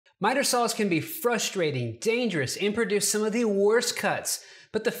Miter saws can be frustrating, dangerous, and produce some of the worst cuts,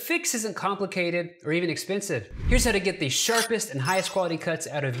 but the fix isn't complicated or even expensive. Here's how to get the sharpest and highest quality cuts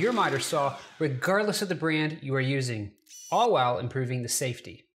out of your miter saw, regardless of the brand you are using, all while improving the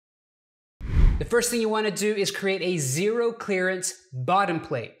safety. The first thing you want to do is create a zero clearance bottom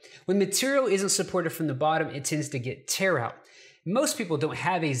plate. When material isn't supported from the bottom, it tends to get tear out. Most people don't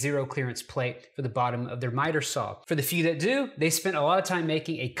have a zero clearance plate for the bottom of their miter saw. For the few that do, they spent a lot of time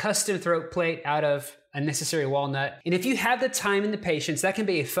making a custom throat plate out of unnecessary walnut. And if you have the time and the patience, that can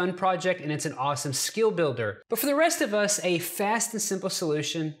be a fun project and it's an awesome skill builder. But for the rest of us, a fast and simple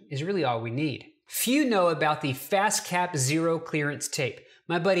solution is really all we need. Few know about the Fast Cap Zero Clearance Tape.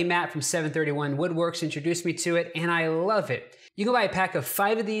 My buddy Matt from 731 Woodworks introduced me to it and I love it. You can buy a pack of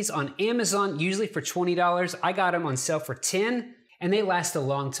 5 of these on Amazon, usually for $20. I got them on sale for $10 and they last a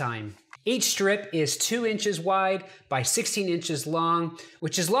long time. Each strip is 2 inches wide by 16 inches long,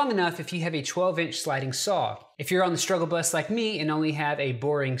 which is long enough if you have a 12-inch sliding saw. If you're on the struggle bus like me and only have a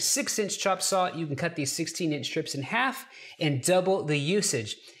boring 6-inch chop saw, you can cut these 16-inch strips in half and double the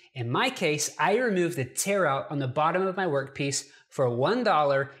usage. In my case, I removed the tear out on the bottom of my workpiece for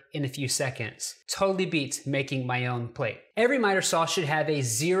 $1 in a few seconds. Totally beats making my own plate. Every miter saw should have a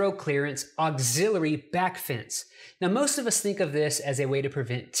zero clearance auxiliary back fence. Now most of us think of this as a way to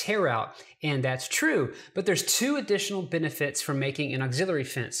prevent tear out, and that's true, but there's 2 additional benefits from making an auxiliary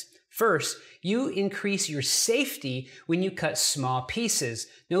fence. First, you increase your safety when you cut small pieces.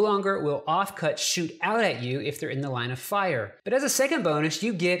 No longer will off-cuts shoot out at you if they're in the line of fire. But as a second bonus,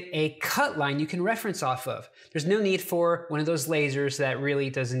 you get a cut line you can reference off of. There's no need for one of those lasers that really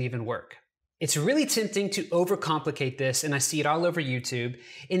doesn't even work. It's really tempting to overcomplicate this, and I see it all over YouTube.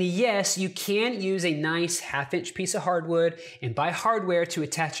 And yes, you can use a nice 1/2-inch piece of hardwood and buy hardware to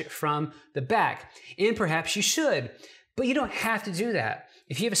attach it from the back. And perhaps you should, but you don't have to do that.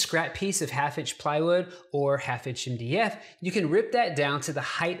 If you have a scrap piece of 1/2-inch plywood or 1/2-inch MDF, you can rip that down to the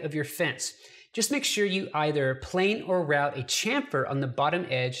height of your fence. Just make sure you either plane or route a chamfer on the bottom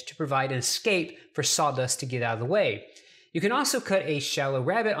edge to provide an escape for sawdust to get out of the way. You can also cut a shallow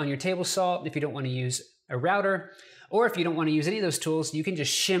rabbet on your table saw if you don't want to use a router, or if you don't want to use any of those tools, you can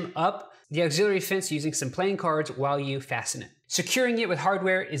just shim up the auxiliary fence using some playing cards while you fasten it. Securing it with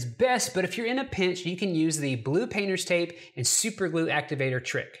hardware is best, but if you're in a pinch, you can use the blue painter's tape and super glue activator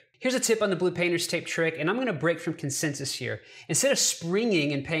trick. Here's a tip on the blue painter's tape trick, and I'm gonna break from consensus here. Instead of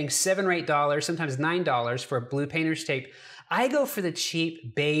springing and paying $7 or $8, sometimes $9 for a blue painter's tape, I go for the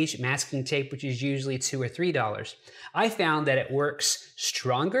cheap beige masking tape, which is usually $2 or $3. I found that it works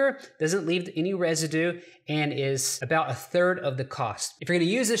stronger, doesn't leave any residue, and is about 1/3 of the cost. If you're gonna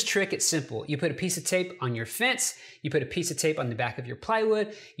use this trick, it's simple. You put a piece of tape on your fence, you put a piece of tape on the back of your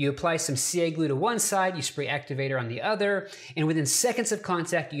plywood, you apply some CA glue to one side, you spray activator on the other, and within seconds of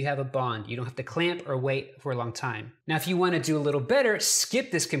contact, you have a bond. You don't have to clamp or wait for a long time. Now, if you wanna do a little better,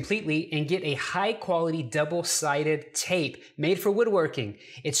 skip this completely and get a high quality double-sided tape made for woodworking.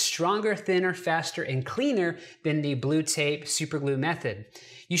 It's stronger, thinner, faster, and cleaner than the blue tape super glue method.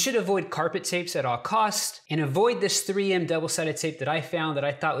 You should avoid carpet tapes at all costs and avoid this 3M double-sided tape that I found that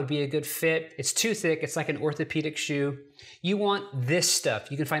I thought would be a good fit. It's too thick, it's like an orthopedic shoe. You want this stuff.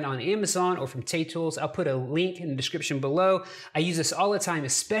 You can find it on Amazon or from Tay Tools. I'll put a link in the description below. I use this all the time,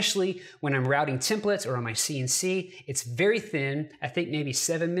 especially when I'm routing templates or on my CNC. It's very thin, I think maybe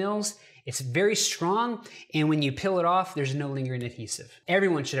 7 mils. It's very strong, and when you peel it off, there's no lingering adhesive.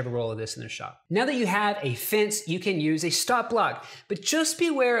 Everyone should have a roll of this in their shop. Now that you have a fence, you can use a stop block, but just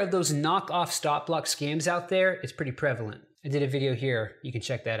beware of those knockoff stop block scams out there. It's pretty prevalent. I did a video here, you can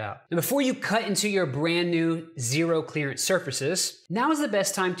check that out. Now before you cut into your brand new zero clearance surfaces, now is the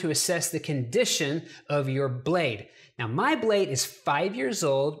best time to assess the condition of your blade. Now my blade is 5 years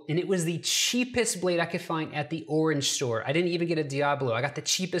old and it was the cheapest blade I could find at the orange store. I didn't even get a Diablo, I got the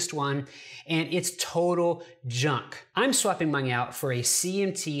cheapest one and it's total junk. I'm swapping mine out for a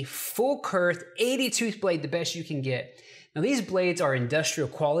CMT full Kerf 80 tooth blade, the best you can get. Now these blades are industrial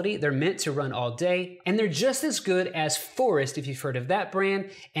quality, they're meant to run all day, and they're just as good as Forest if you've heard of that brand,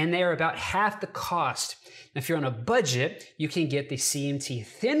 and they are about half the cost. Now if you're on a budget, you can get the CMT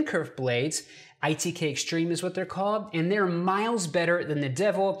thin Kerf blades. ITK Extreme is what they're called, and they're miles better than the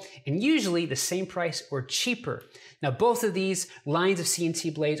Devil, and usually the same price or cheaper. Now both of these lines of CMT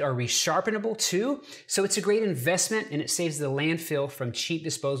blades are resharpenable too, so it's a great investment and it saves the landfill from cheap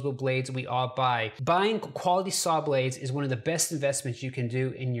disposable blades we all buy. Buying quality saw blades is one of the best investments you can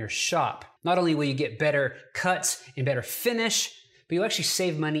do in your shop. Not only will you get better cuts and better finish, but you'll actually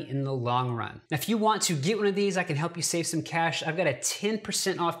save money in the long run. Now, if you want to get one of these, I can help you save some cash. I've got a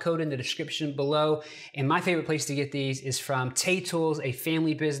 10% off code in the description below, and my favorite place to get these is from Tay Tools, a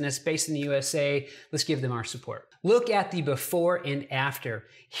family business based in the USA. Let's give them our support. Look at the before and after.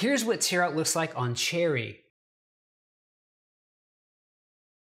 Here's what tear out looks like on cherry,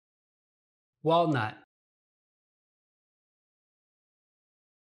 walnut,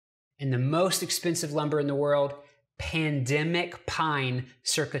 and the most expensive lumber in the world, pandemic pine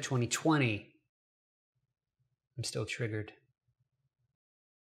circa 2020. I'm still triggered.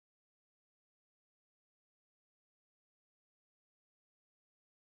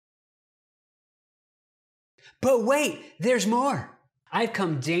 But wait, there's more. I've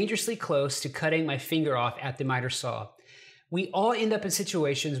come dangerously close to cutting my finger off at the miter saw. We all end up in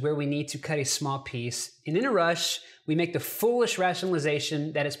situations where we need to cut a small piece, and in a rush, we make the foolish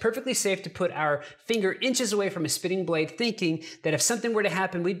rationalization that it's perfectly safe to put our finger inches away from a spinning blade, thinking that if something were to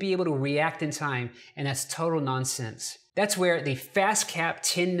happen, we'd be able to react in time, and that's total nonsense. That's where the Fast Cap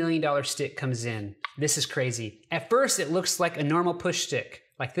 $10 million stick comes in. This is crazy. At first, it looks like a normal push stick,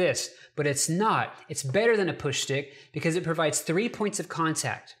 like this, but it's not. It's better than a push stick because it provides 3 points of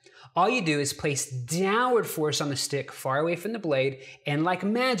contact. All you do is place downward force on the stick far away from the blade, and like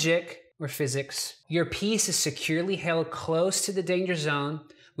magic, or physics, your piece is securely held close to the danger zone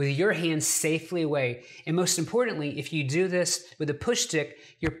with your hands safely away. And most importantly, if you do this with a push stick,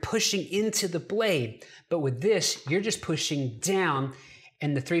 you're pushing into the blade. But with this, you're just pushing down,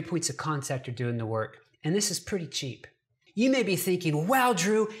 and the 3 points of contact are doing the work. And this is pretty cheap. You may be thinking, wow,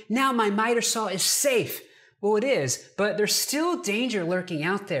 Drew, now my miter saw is safe. Well, it is, but there's still danger lurking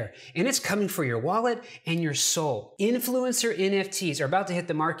out there, and it's coming for your wallet and your soul. Influencer NFTs are about to hit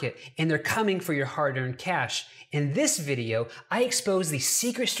the market, and they're coming for your hard-earned cash. In this video, I expose the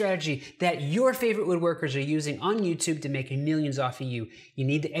secret strategy that your favorite woodworkers are using on YouTube to make millions off of you. You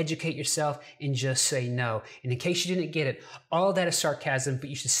need to educate yourself and just say no. And in case you didn't get it, all that is sarcasm, but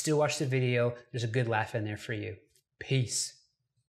you should still watch the video. There's a good laugh in there for you. Peace.